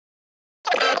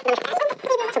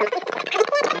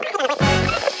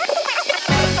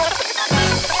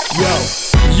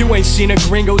You ain't seen a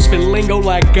gringo spit lingo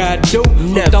like I do.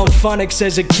 Hooked on phonics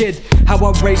as a kid, how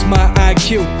I raised my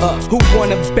IQ. Who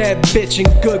want a bad bitch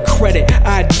and good credit?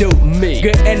 I do. Me.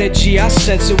 Good energy, I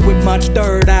sense it with my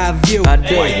third eye view. Why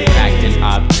you acting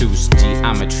obtuse?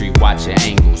 Geometry, watch your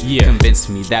angles. Convince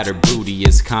me that her booty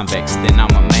is convex, then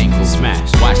I'm a mangle.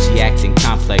 Smash. Why she acting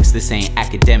complex? This ain't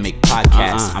academic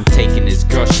podcast. I'm taking this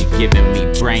girl, she giving me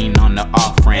brain on the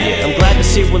off-ramp. I'm glad to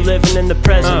see we're living in the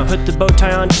present. Put the bow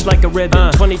tie on just like a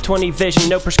ribbon. 20/20 vision,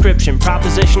 no prescription.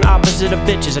 Proposition opposite of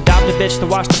bitches. Adopt a bitch to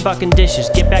wash the fucking dishes.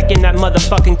 Get back in that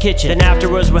motherfucking kitchen. Then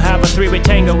afterwards we'll have a three-way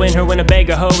tango in her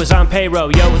Winnebago hoe is on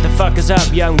payroll. Yo, what the fuck is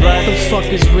up, young blood? What the fuck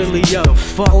is really up?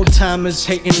 Old timers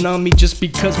hating on me just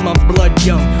because my blood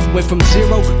young. Went from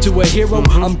zero to a hero,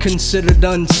 I'm considered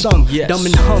unsung. Dumb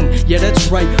and hung, yeah that's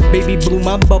right, baby blew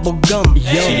my bubble gum.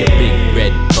 She a big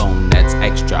red bone, that's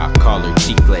extra, I call her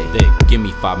Chicle. Give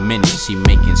me 5 minutes, she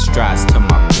making strides to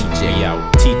my PJ. Yo,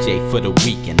 TJ for the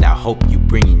weekend, I hope you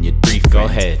bringing your 3 friends. Go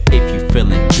ahead. If you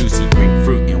feeling juicy, bring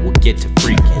fruit and we'll get to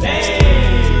freaking.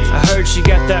 I heard she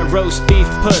got that roast beef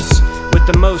puss with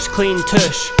the most clean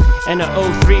tush and a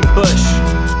 03 Bush.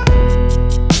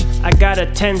 I got a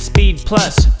 10-speed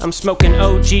plus, I'm smoking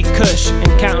OG Kush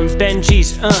and counting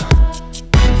Benjis,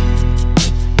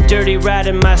 Dirty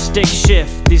riding my stick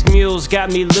shift, these mules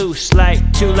got me loose like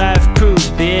 2 Live Crew,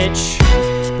 bitch.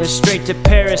 Then straight to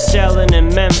Paracel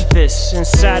in Memphis,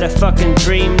 inside a fucking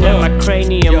dream that my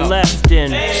cranium left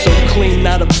in. So clean,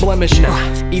 not a blemish.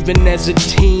 Even as a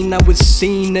teen, I was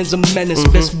seen as a menace.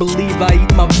 Best believe I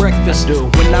eat my breakfast.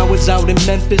 When I was out in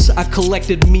Memphis, I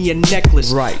collected me a necklace.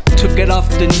 Took it off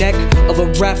the neck of a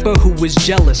rapper who was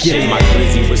jealous. My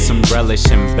glizzy with some relish,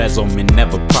 embezzlement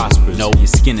never prospers. No, your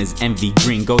skin is envy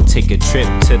green, go take a trip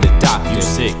to the doctor. You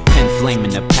sick. Pen flame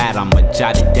in the pad, I'ma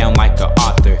jot it down like an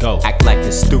author. Act like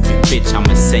a stupid bitch,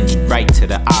 I'ma send you right to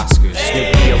the Oscars.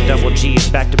 Snoop Double G is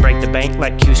back to break the bank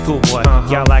like Q Schoolboy.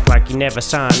 Y'all act like you never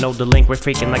signed, no delinquent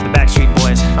freaking like the Backstreet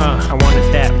Boys. I want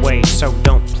it that way, so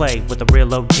don't play with a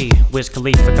real OG. Wiz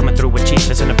Khalifa coming through with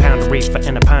chiefers and a pound of reefer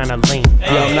and a pint of lean.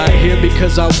 I'm not here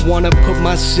because I wanna put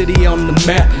my city on the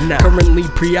map. Currently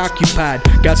preoccupied,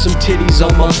 got some titties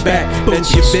on my back.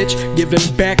 That's your bitch,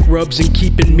 giving back rubs and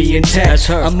keeping me intact.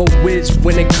 I'm a whiz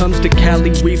when it comes to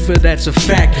Cali reefer, that's a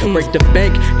fact. Break the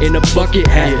bank in a bucket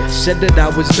hat. Said that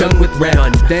I was done with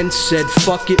rap, then said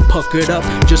fuck it, puckered up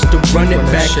just to run it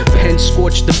back. Pen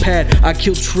scorched the pad, I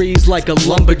kill trees like a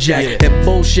lumberjack. That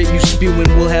bullshit you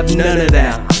spewing will have none of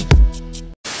that.